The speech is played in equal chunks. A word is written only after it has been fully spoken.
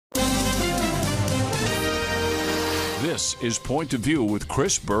This is Point of View with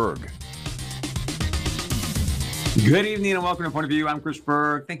Chris Berg. Good evening and welcome to Point of View. I'm Chris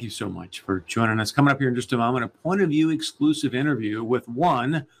Berg. Thank you so much for joining us. Coming up here in just a moment, a Point of View exclusive interview with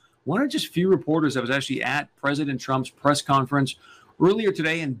one of just few reporters that was actually at President Trump's press conference earlier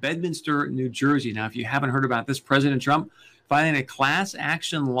today in Bedminster, New Jersey. Now, if you haven't heard about this, President Trump filing a class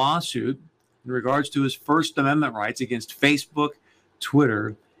action lawsuit in regards to his First Amendment rights against Facebook,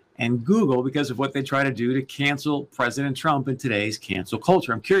 Twitter, and Google because of what they try to do to cancel President Trump in today's cancel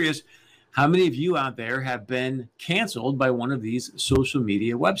culture. I'm curious, how many of you out there have been canceled by one of these social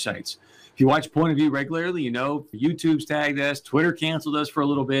media websites? If you watch Point of View regularly, you know YouTube's tagged us, Twitter canceled us for a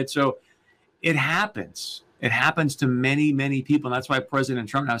little bit. So it happens. It happens to many, many people. And that's why President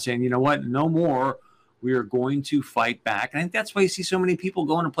Trump now is saying, you know what, no more. We are going to fight back. And I think that's why you see so many people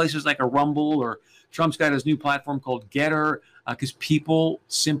going to places like a Rumble, or Trump's got his new platform called Getter, because people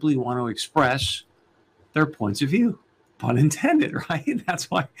simply want to express their points of view. Pun intended, right? That's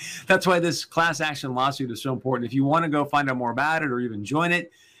why this class action lawsuit is so important. If you want to go find out more about it or even join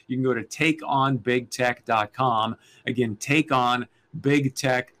it, you can go to takeonbigtech.com. Again,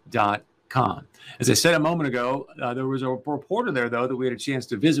 takeonbigtech.com. As I said a moment ago, there was a reporter there, though, that we had a chance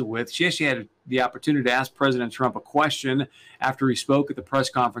to visit with. She actually had the opportunity to ask President Trump a question after he spoke at the press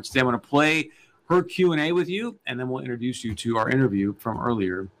conference today. I'm going to play her Q&A with you, and then we'll introduce you to our interview from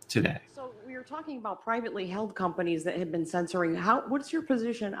earlier today. So we were talking about privately held companies that have been censoring. What's your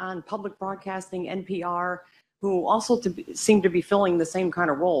position on public broadcasting, NPR, who also seem to be filling the same kind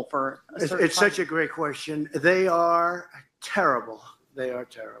of role for a certain It's such a great question. They are terrible. They are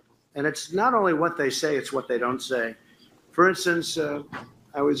terrible. And it's not only what they say, it's what they don't say. For instance,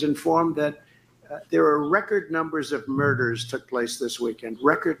 I was informed that there are record numbers of murders took place this weekend.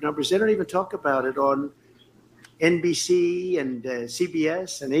 Record numbers. They don't even talk about it on NBC and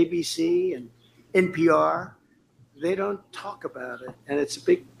CBS and ABC and NPR. They don't talk about it, and it's a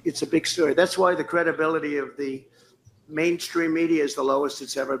big story. That's why the credibility of the mainstream media is the lowest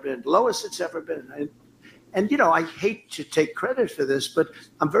it's ever been. Lowest it's ever been. And you know, I hate to take credit for this, but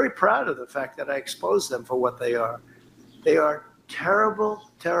I'm very proud of the fact that I exposed them for what they are. They are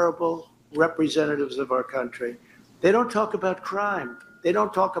terrible, terrible representatives of our country. They don't talk about crime. They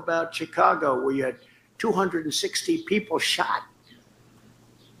don't talk about Chicago, where you had 260 people shot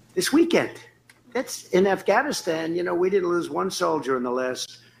this weekend. That's in Afghanistan. You know, we didn't lose one soldier in the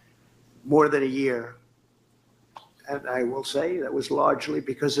last more than a year. And I will say that was largely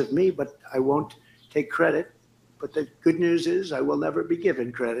because of me, but I won't take credit. But the good news is I will never be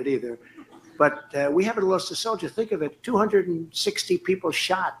given credit either. But we haven't lost a soldier. Think of it, 260 people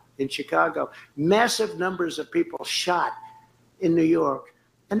shot in Chicago, massive numbers of people shot in New York.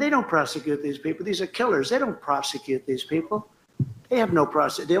 And they don't prosecute these people. These are killers. They don't prosecute these people. They have no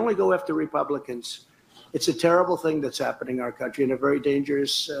process. They only go after Republicans. It's a terrible thing that's happening in our country, and a very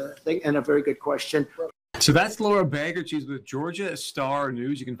dangerous thing, and a very good question. So that's Laura Baggert. She's with Georgia Star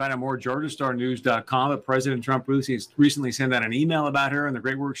News. You can find out more at georgiastarnews.com. But President Trump recently sent out an email about her and the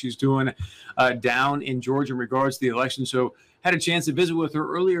great work she's doing down in Georgia in regards to the election. So had a chance to visit with her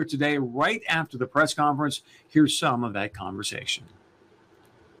earlier today, right after the press conference. Here's some of that conversation.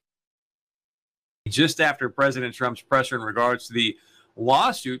 Just after President Trump's presser in regards to the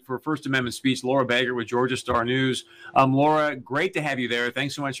lawsuit for First Amendment speech, Laura Baggert with Georgia Star News. Laura, great to have you there.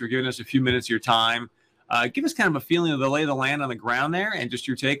 Thanks so much for giving us a few minutes of your time. Give us kind of a feeling of the lay of the land on the ground there and just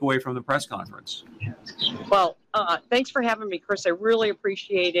your takeaway from the press conference. Well, thanks for having me, Chris. I really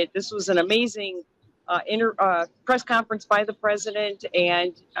appreciate it. This was an amazing press conference by the president.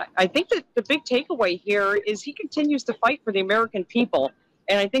 And I think that the big takeaway here is he continues to fight for the American people.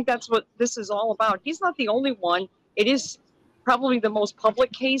 And I think that's what this is all about. He's not the only one. It is probably the most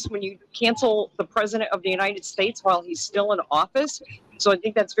public case when you cancel the president of the United States while he's still in office. So I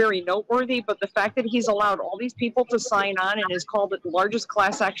think that's very noteworthy. But the fact that he's allowed all these people to sign on and has called it the largest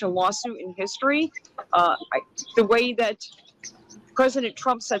class action lawsuit in history, the way that President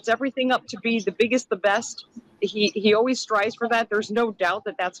Trump sets everything up to be the biggest, the best, he always strives for that. There's no doubt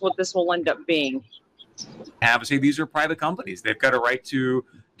that that's what this will end up being. Obviously, these are private companies. They've got a right to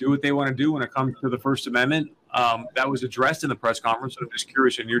do what they want to do when it comes to the First Amendment. That was addressed in the press conference. So I'm just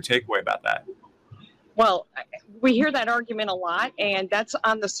curious in your takeaway about that. Well, we hear that argument a lot, and that's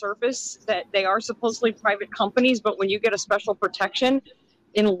on the surface that they are supposedly private companies. But when you get a special protection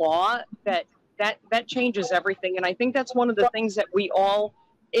in law, that changes everything. And I think that's one of the things that we all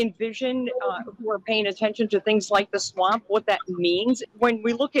envision who are paying attention to things like the swamp, what that means. When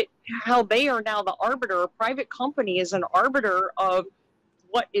we look at how they are now the arbiter, a private company is an arbiter of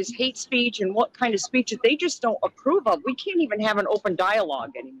what is hate speech and what kind of speech that they just don't approve of. We can't even have an open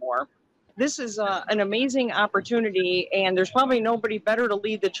dialogue anymore. this is an amazing opportunity, and there's probably nobody better to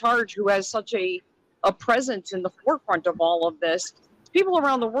lead the charge who has such a presence in the forefront of all of this. People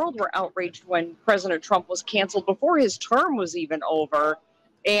around the world were outraged when President Trump was canceled before his term was even over,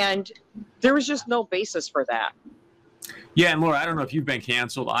 and there was just no basis for that. Yeah, and Laura, I don't know if you've been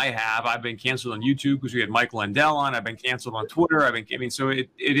canceled. I have. I've been canceled on YouTube because we had Michael Lindell on. I've been canceled on Twitter. So it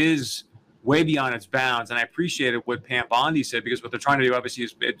is way beyond its bounds, and I appreciated what Pam Bondi said, because what they're trying to do, obviously,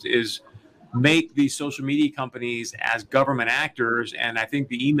 is make these social media companies as government actors, and I think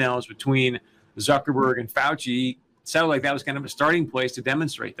the emails between Zuckerberg and Fauci sounded like that was kind of a starting place to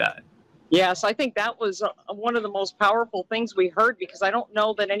demonstrate that. Yes, I think that was one of the most powerful things we heard, because I don't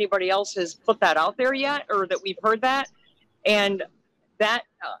know that anybody else has put that out there yet, or that we've heard that. And that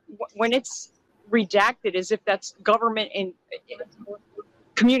when it's redacted as if that's government and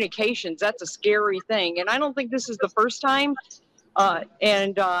communications, that's a scary thing. And I don't think this is the first time. I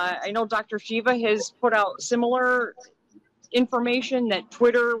know Dr. Shiva has put out similar information that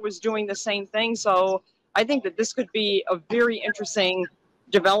Twitter was doing the same thing. So I think that this could be a very interesting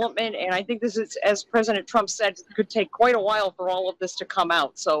development. And I think this is, as President Trump said, could take quite a while for all of this to come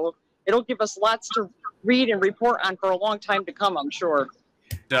out. So it'll give us lots to read and report on for a long time to come, I'm sure.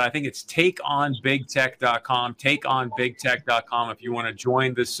 I think it's takeonbigtech.com, takeonbigtech.com. If you want to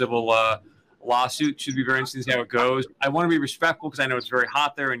join this civil lawsuit, should be very interesting to see how it goes. I want to be respectful because I know it's very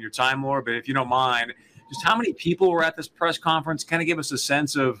hot there in your time, Laura, but if you don't mind, just how many people were at this press conference? Kind of give us a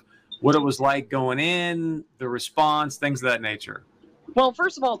sense of what it was like going in, the response, things of that nature. Well,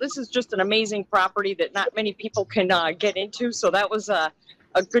 first of all, this is just an amazing property that not many people can get into. So that was a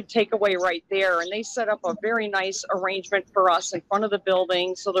good takeaway right there. And they set up a very nice arrangement for us in front of the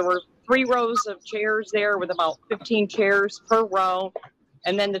building. So there were 3 rows of chairs there with about 15 chairs per row.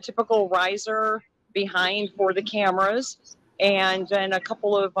 And then the typical riser behind for the cameras. And then a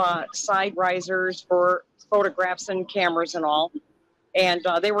couple of side risers for photographs and cameras and all. And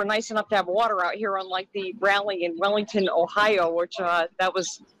they were nice enough to have water out here, unlike the rally in Wellington, Ohio, which that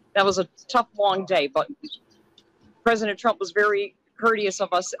was a tough, long day. But President Trump was very courteous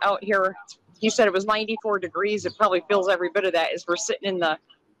of us out here. He said it was 94 degrees. It probably feels every bit of that as we're sitting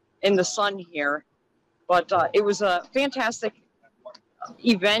in the sun here. But it was a fantastic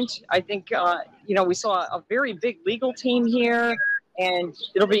event. I think we saw a very big legal team here, and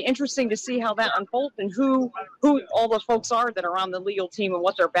it'll be interesting to see how that unfolds and who all the folks are that are on the legal team and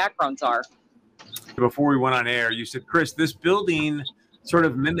what their backgrounds are. Before we went on air, you said, Chris, this building sort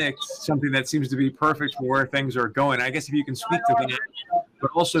of mimics something that seems to be perfect for where things are going. I guess if you can speak to that, but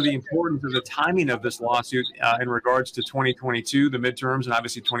also the importance of the timing of this lawsuit in regards to 2022, the midterms, and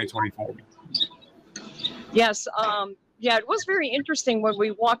obviously 2024. Yes. Yeah, it was very interesting when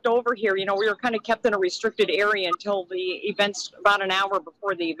we walked over here. We were kind of kept in a restricted area until the events, about an hour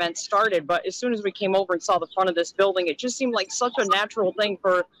before the event started. But as soon as we came over and saw the front of this building, it just seemed like such a natural thing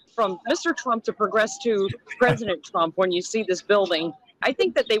from Mr. Trump to progress to President Trump when you see this building. I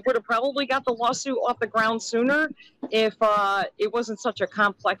think that they would have probably got the lawsuit off the ground sooner if it wasn't such a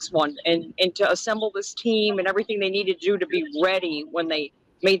complex one. And to assemble this team and everything they needed to do to be ready when they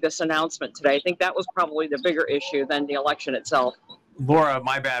made this announcement today. I think that was probably the bigger issue than the election itself. Laura,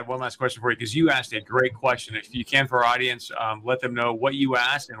 my bad. One last question for you, because you asked a great question. If you can, for our audience, let them know what you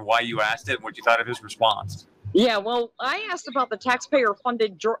asked and why you asked it and what you thought of his response. Yeah, well, I asked about the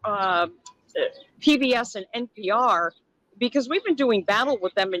taxpayer-funded PBS and NPR because we've been doing battle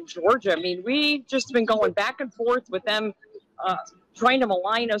with them in Georgia. I mean, we've just been going back and forth with them, trying to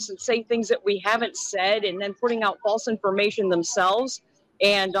malign us and say things that we haven't said, and then putting out false information themselves.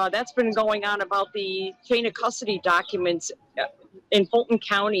 And that's been going on about the chain of custody documents in Fulton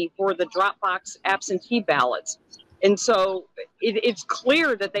County for the Dropbox absentee ballots. And so it's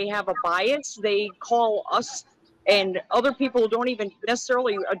clear that they have a bias. They call us and other people who don't even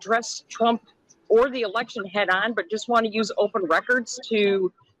necessarily address Trump or the election head on, but just want to use open records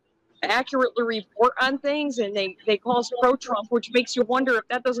to accurately report on things. And they call us pro-Trump, which makes you wonder if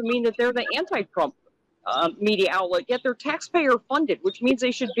that doesn't mean that they're the anti-Trump media outlet, yet they're taxpayer funded, which means they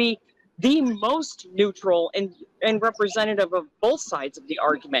should be the most neutral and representative of both sides of the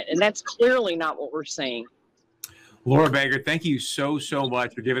argument. And that's clearly not what we're saying. Laura Bager, thank you so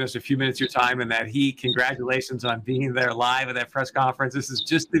much for giving us a few minutes of your time and that heat. Congratulations on being there live at that press conference. This is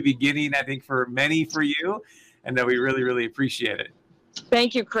just the beginning, I think, for many for you, and that we really appreciate it.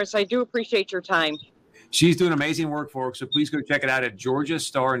 Thank you, Chris. I do appreciate your time. She's doing amazing work, folks, so please go check it out at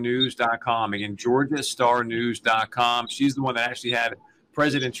georgiastarnews.com. Again, georgiastarnews.com. She's the one that actually had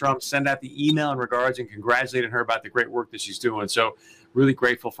President Trump send out the email in regards and congratulated her about the great work that she's doing. So really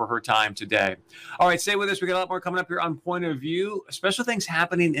grateful for her time today. All right, stay with us. We got a lot more coming up here on Point of View. Special things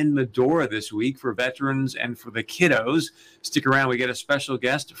happening in Medora this week for veterans and for the kiddos. Stick around. We get a special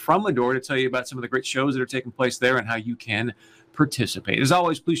guest from Medora to tell you about some of the great shows that are taking place there and how you can participate. As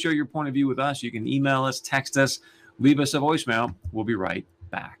always, please share your point of view with us. You can email us, text us, leave us a voicemail. We'll be right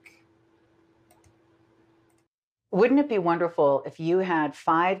back. Wouldn't it be wonderful if you had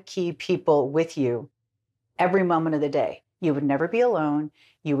 5 key people with you every moment of the day? You would never be alone.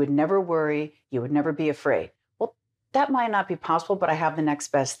 You would never worry. You would never be afraid. Well, that might not be possible, but I have the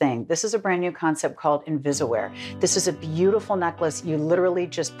next best thing. This is a brand new concept called Invisaware. This is a beautiful necklace. You literally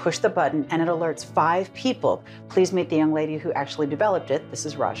just push the button and it alerts 5 people. Please meet the young lady who actually developed it. This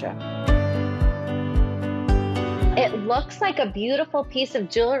is Raja. It looks like a beautiful piece of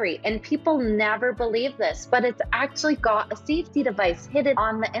jewelry, and people never believe this, but it's actually got a safety device hidden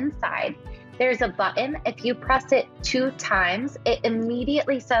on the inside. There's a button. If you press it 2 times, it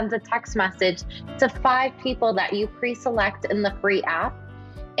immediately sends a text message to 5 people that you pre-select in the free app.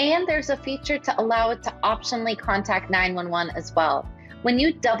 And there's a feature to allow it to optionally contact 911 as well. When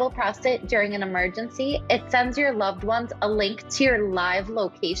you double press it during an emergency, it sends your loved ones a link to your live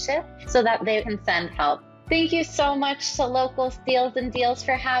location so that they can send help. Thank you so much to Local Steals and Deals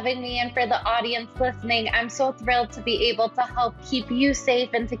for having me, and for the audience listening. I'm so thrilled to be able to help keep you safe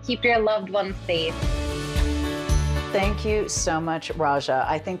and to keep your loved ones safe. Thank you so much, Raja.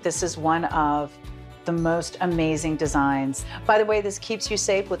 I think this is one of the most amazing designs. By the way, this keeps you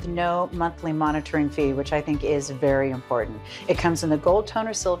safe with no monthly monitoring fee, which I think is very important. It comes in the gold tone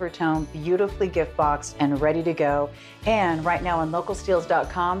or silver tone, beautifully gift boxed and ready to go. And right now on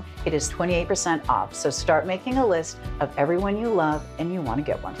localsteals.com, it is 28% off. So start making a list of everyone you love and you want to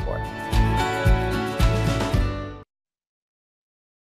get one for.